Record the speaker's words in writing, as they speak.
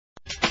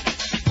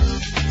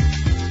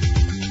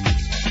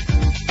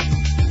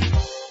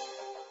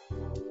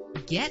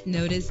Get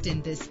noticed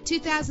in this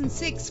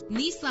 2006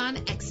 Nissan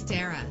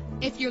Xterra.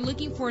 If you're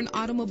looking for an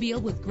automobile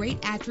with great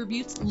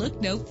attributes, look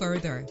no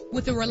further.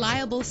 With a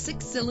reliable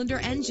 6-cylinder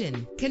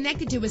engine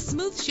connected to a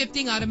smooth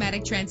shifting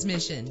automatic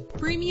transmission,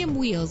 premium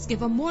wheels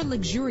give a more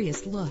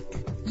luxurious look.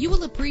 You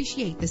will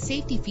appreciate the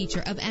safety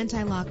feature of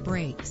anti-lock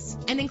brakes.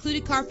 An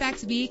included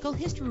Carfax Vehicle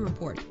History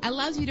Report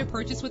allows you to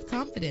purchase with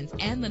confidence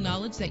and the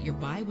knowledge that your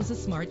buy was a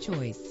smart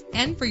choice.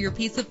 And for your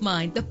peace of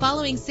mind, the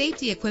following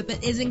safety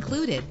equipment is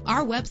included.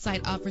 Our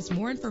website offers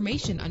more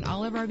information on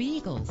all of our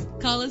vehicles.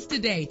 Call us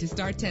today to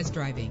start test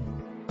driving.